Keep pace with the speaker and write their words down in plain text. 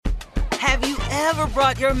Have you ever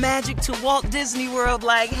brought your magic to Walt Disney World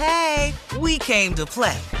like, hey, we came to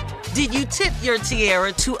play? Did you tip your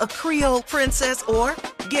tiara to a Creole princess or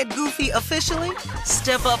get goofy officially?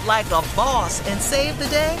 Step up like a boss and save the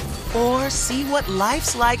day? Or see what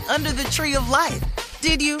life's like under the tree of life?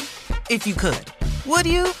 Did you? If you could. Would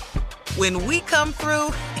you? When we come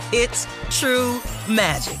through, it's true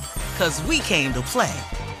magic. 'Cause we came to play.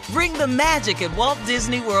 Bring the magic at Walt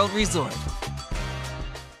Disney World Resort.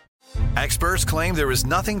 Experts claim there is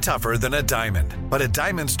nothing tougher than a diamond. But at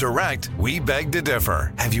Diamonds Direct, we beg to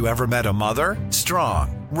differ. Have you ever met a mother?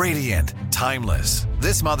 Strong, radiant, timeless.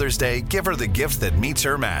 This Mother's Day, give her the gift that meets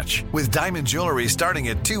her match. With diamond jewelry starting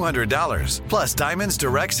at $200. Plus Diamonds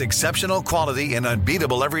Direct's exceptional quality and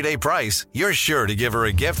unbeatable everyday price, you're sure to give her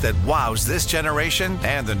a gift that wows this generation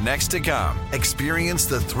and the next to come. Experience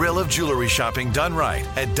the thrill of jewelry shopping done right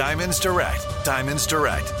at Diamonds Direct. Diamonds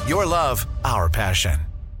Direct. Your love, our passion.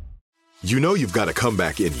 You know you've got a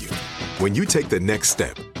comeback in you. When you take the next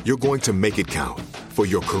step, you're going to make it count. For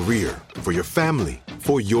your career, for your family,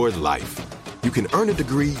 for your life. You can earn a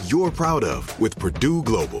degree you're proud of with Purdue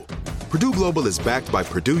Global. Purdue Global is backed by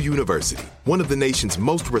Purdue University, one of the nation's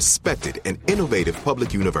most respected and innovative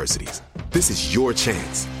public universities. This is your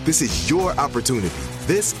chance. This is your opportunity.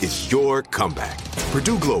 This is your comeback.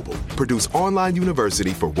 Purdue Global, Purdue's online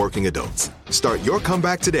university for working adults. Start your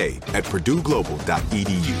comeback today at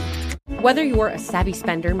purdueglobal.edu. Whether you're a savvy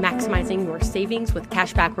spender maximizing your savings with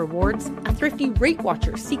cashback rewards, a thrifty rate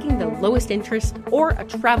watcher seeking the lowest interest, or a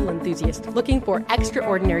travel enthusiast looking for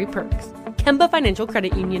extraordinary perks, Kemba Financial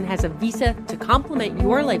Credit Union has a visa to complement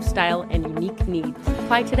your lifestyle and unique needs.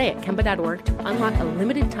 Apply today at Kemba.org to unlock a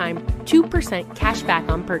limited-time 2% cash back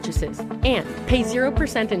on purchases and pay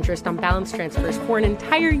 0% interest on balance transfers for an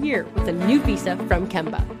entire year with a new visa from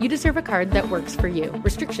Kemba. You deserve a card that works for you.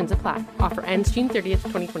 Restrictions apply. Offer ends June 30th,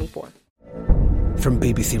 2024. From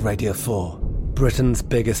BBC Radio 4, Britain's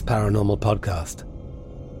biggest paranormal podcast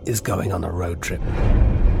is going on a road trip.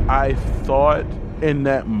 I thought in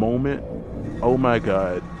that moment, oh my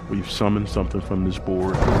God, we've summoned something from this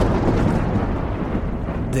board.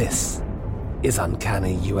 This is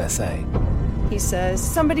Uncanny USA. He says,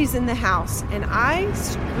 somebody's in the house, and I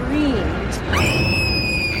screamed.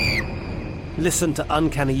 Listen to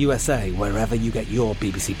Uncanny USA wherever you get your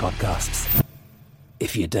BBC podcasts,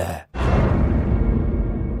 if you dare.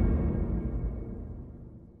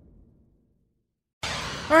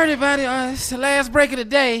 All right, everybody, it's the last break of the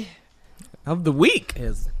day. Of the week.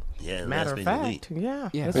 Yeah, matter of fact. Yeah,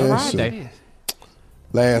 it's Yes, Friday.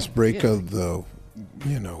 Last break of the,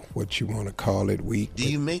 what you want to call it, week. Do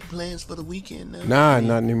you make plans for the weekend now? Nah,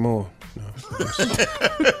 not anymore. No.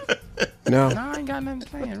 No, I ain't got nothing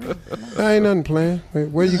planned. Really. I ain't nothing planned.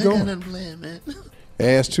 Where you going? I ain't got nothing planned, man.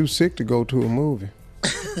 Ass too sick to go to a movie.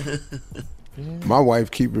 My wife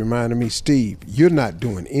keep reminding me, Steve, you're not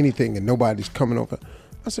doing anything and nobody's coming over.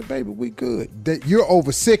 I said, baby, we good. You're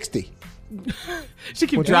over 60. She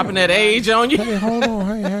keep dropping that age on you. Hey, hold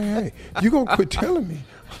on. Hey. You going to quit telling me.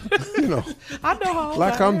 I know how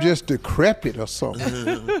like I'm just decrepit or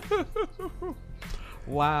something.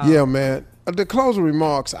 Wow. Yeah, man. The closing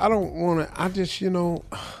remarks, I don't want to, I just,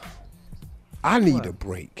 I need a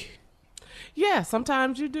break. Yeah,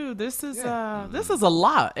 sometimes you do. This is a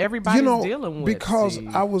lot. Everybody's dealing with. Because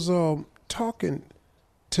I was talking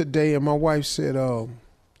today and my wife said,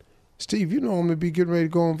 Steve, I'm going to be getting ready to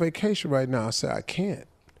go on vacation right now. I said, I can't.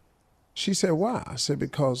 She said, why? I said,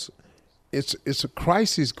 because it's a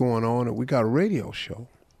crisis going on and we got a radio show.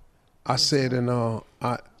 I said, and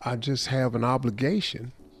I just have an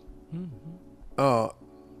obligation to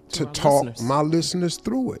talk my listeners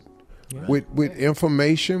through it. Right. With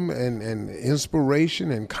information and inspiration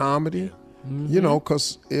and comedy,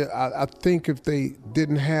 because I think if they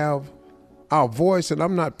didn't have our voice, and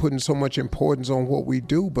I'm not putting so much importance on what we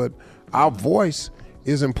do, but our voice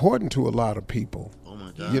is important to a lot of people. Oh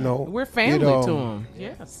my God. We're family to them.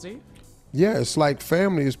 Yeah, see? Yeah, it's like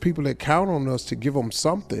family. It's people that count on us to give them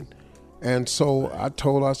something. And so I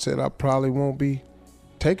said I probably won't be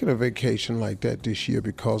taking a vacation like that this year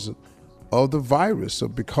because of the virus or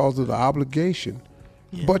because of the obligation.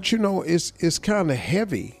 Yeah. But, it's kind of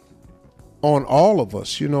heavy on all of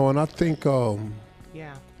us, and I think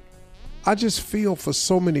I just feel for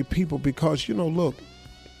so many people because, look,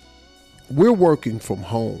 we're working from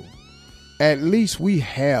home. At least we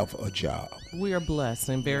have a job. We are blessed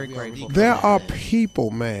and very grateful. There are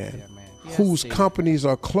people, man, whose companies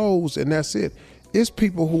are closed, and that's it. It's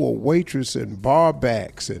people who are waitress and bar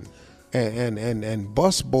backs and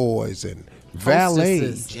bus boys and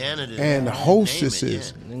valets, janitors, and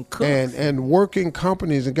hostesses, and working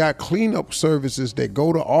companies, and got cleanup services that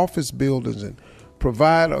go to office buildings and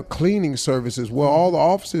provide cleaning services. Well, all the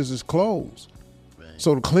offices is closed,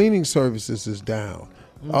 so the cleaning services is down.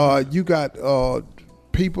 You got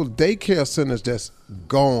people, daycare centers that's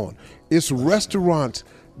gone. It's restaurants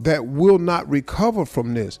that will not recover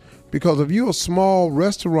from this, because if you're a small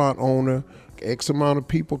restaurant owner, X amount of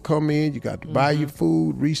people come in, you got to buy your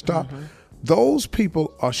food, restock. Those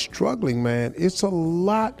people are struggling, man. It's a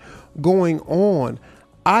lot going on.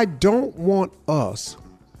 I don't want us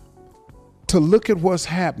to look at what's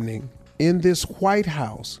happening in this White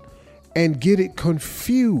House and get it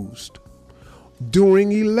confused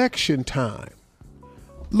during election time.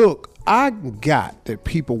 Look, I got that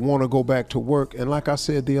people want to go back to work. And like I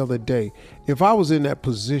said the other day, if I was in that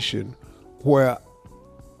position where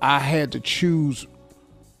I had to choose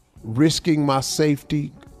risking my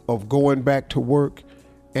safety of going back to work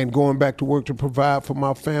and going back to work to provide for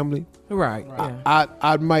my family, right?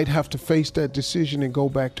 I might have to face that decision and go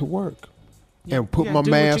back to work. And put my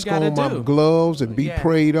mask on, my gloves, and be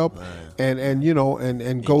prayed up, and you know,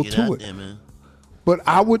 and go to it. There, but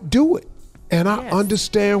I would do it, and I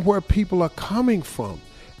understand where people are coming from,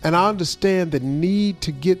 and I understand the need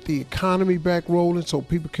to get the economy back rolling so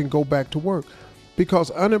people can go back to work,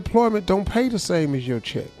 because unemployment don't pay the same as your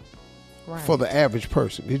check for the average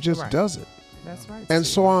person. It just doesn't. That's right. And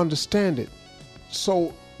so I understand it.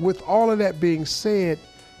 So with all of that being said,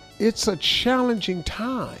 it's a challenging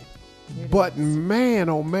time. But man,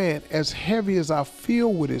 oh man, as heavy as I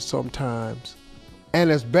feel with it sometimes,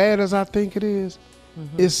 and as bad as I think it is,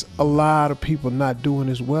 it's a lot of people not doing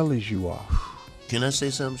as well as you are. Can I say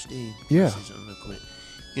something, Steve? Yeah. Can I say something real quick?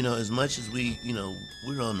 You know, as much as we, you know,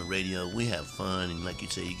 we're on the radio, we have fun, and like you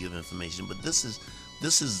say, you give information, but this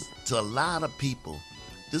is to a lot of people,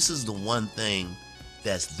 this is the one thing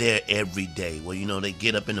that's there every day. Well, you know, they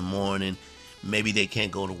get up in the morning, maybe they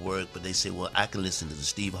can't go to work, but they say, well, I can listen to the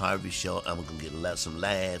Steve Harvey Show. I'm going to get some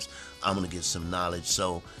laughs. I'm going to get some knowledge.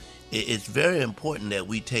 So it's very important that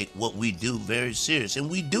we take what we do very serious. And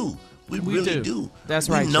we do. We really do. That's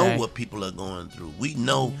right, We know Jay. what people are going through. We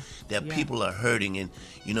know that people are hurting. And,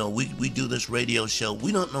 you know, we do this radio show.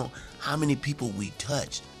 We don't know how many people we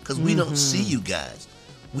touch because we don't see you guys.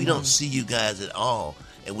 We don't see you guys at all.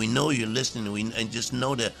 And we know you're listening, and just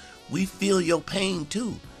know that we feel your pain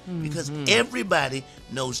too. Because everybody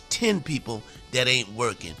knows 10 people that ain't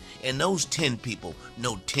working. And those 10 people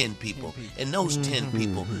know 10 people. And those 10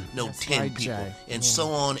 people know 10 people. Jay. And so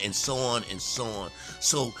on and so on and so on.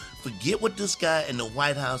 So forget what this guy in the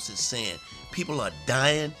White House is saying. People are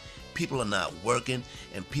dying. People are not working.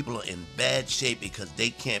 And people are in bad shape because they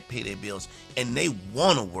can't pay their bills. And they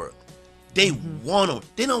want to work. They want to.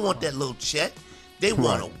 They don't want that little check. They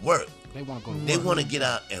want to work. They want to go to work. They want to get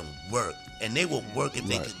out and work. And they will work if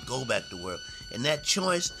they could go back to work. And that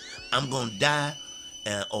choice, I'm going to die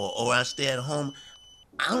or I stay at home,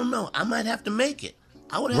 I don't know. I might have to make it.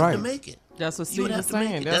 I would have to make it. That's what Steve was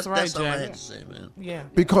saying. That's right, That's all I Jay. had to say, man. Yeah.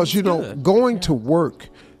 Because, you know, going to work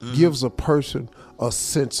gives a person a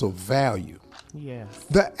sense of value. Yes.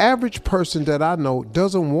 The average person that I know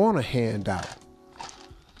doesn't want a handout.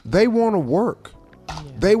 They want to work.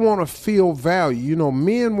 They want to feel value. You know,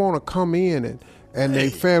 men want to come in and their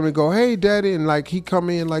family go, hey, daddy, and like he come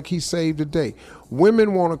in like he saved the day.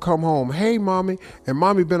 Women want to come home, hey, mommy, and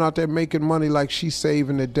mommy been out there making money like she's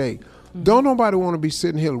saving the day. Don't nobody want to be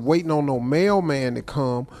sitting here waiting on no mailman to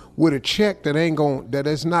come with a check that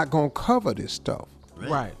is not gonna cover this stuff.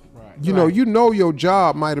 Right. You know your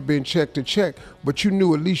job might have been check to check, but you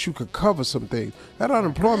knew at least you could cover some things. That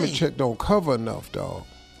unemployment check don't cover enough, dog.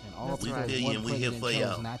 We feel you, and we here for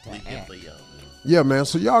y'all. We here for y'all. Yeah, man.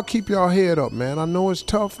 So y'all keep y'all head up, man. I know it's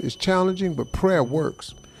tough, it's challenging, but prayer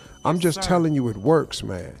works. I'm just telling you it works,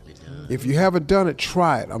 man. If you haven't done it,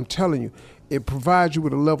 try it. I'm telling you, it provides you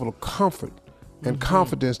with a level of comfort and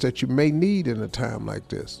confidence that you may need in a time like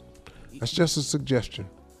this. That's just a suggestion.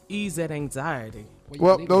 Ease that anxiety.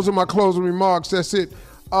 Well, those are my closing remarks. That's it.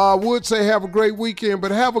 I would say have a great weekend,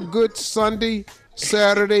 but have a good Sunday,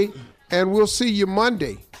 Saturday, and we'll see you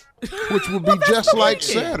Monday, which will be just like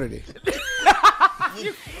Saturday.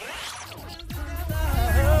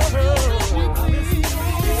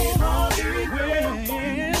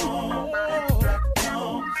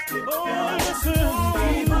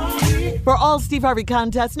 For all Steve Harvey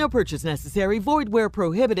contests, no purchase necessary, void where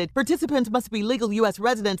prohibited. Participants must be legal U.S.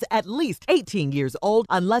 residents at least 18 years old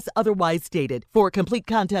unless otherwise stated. For complete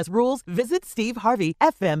contest rules, visit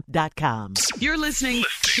SteveHarveyFM.com. You're listening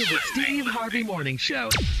to the Steve Harvey Morning Show.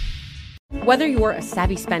 Whether you're a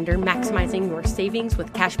savvy spender maximizing your savings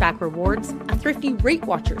with cashback rewards, a thrifty rate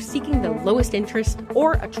watcher seeking the lowest interest,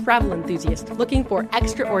 or a travel enthusiast looking for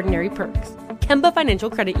extraordinary perks, Kemba Financial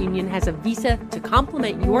Credit Union has a visa to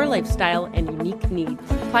complement your lifestyle and unique needs.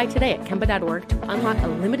 Apply today at Kemba.org to unlock a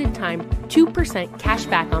limited-time 2% cash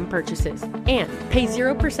back on purchases and pay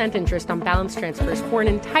 0% interest on balance transfers for an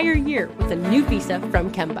entire year with a new visa from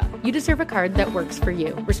Kemba. You deserve a card that works for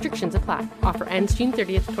you. Restrictions apply. Offer ends June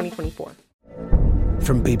 30th, 2024.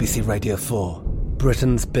 From BBC Radio 4,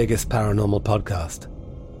 Britain's biggest paranormal podcast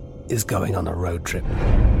is going on a road trip.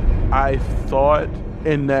 I thought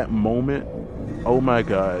in that moment, oh my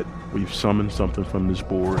God, we've summoned something from this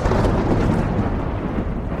board.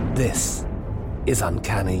 This is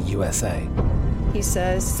Uncanny USA. He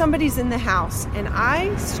says, somebody's in the house, and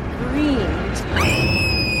I screamed.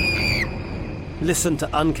 Listen to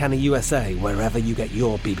Uncanny USA wherever you get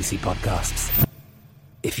your BBC podcasts,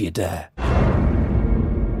 if you dare.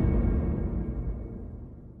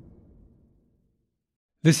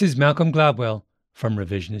 This is Malcolm Gladwell from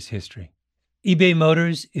Revisionist History. eBay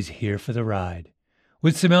Motors is here for the ride.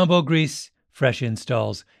 With some elbow grease, fresh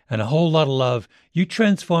installs, and a whole lot of love, you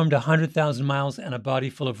transformed 100,000 miles and a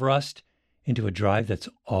body full of rust into a drive that's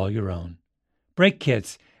all your own. Brake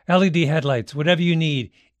kits, LED headlights, whatever you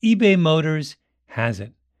need, eBay Motors has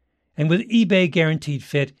it. And with eBay Guaranteed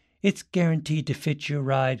Fit, it's guaranteed to fit your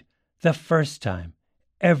ride the first time,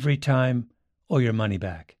 every time, or your money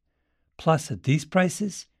back. Plus, at these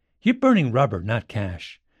prices, you're burning rubber, not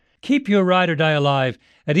cash. Keep your ride or die alive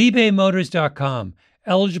at ebaymotors.com.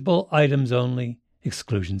 Eligible items only.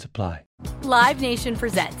 Exclusions apply. Live Nation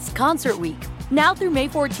presents Concert Week. Now through May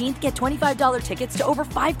 14th, get $25 tickets to over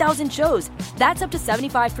 5,000 shows. That's up to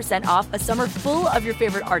 75% off a summer full of your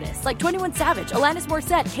favorite artists like 21 Savage, Alanis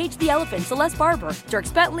Morissette, Cage the Elephant, Celeste Barber,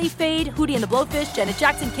 Dierks Bentley, Fade, Hootie and the Blowfish, Janet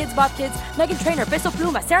Jackson, Kidz Bop Kids, Meghan Trainor, Peso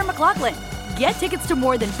Pluma, Sarah McLachlan. Get tickets to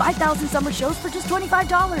more than 5,000 summer shows for just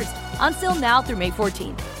 $25. On sale now through May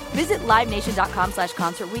 14th. Visit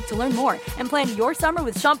LiveNation.com/Concert Week to learn more and plan your summer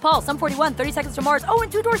with Sean Paul, Sum 41, 30 Seconds to Mars,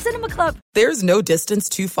 and Two Door Cinema Club. There's no distance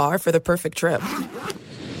too far for the perfect trip.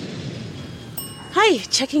 Hi,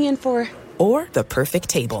 checking in for... Or the perfect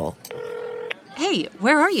table. Hey,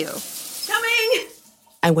 where are you? Coming!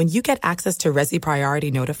 And when you get access to Resi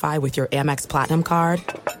Priority Notify with your Amex Platinum card...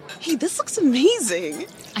 Hey, this looks amazing.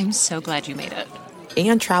 I'm so glad you made it.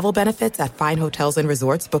 And travel benefits at fine hotels and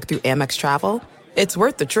resorts booked through Amex Travel... It's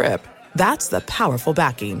worth the trip. That's the powerful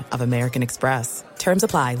backing of American Express. Terms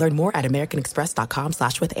apply. Learn more at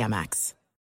americanexpress.com/withAmex.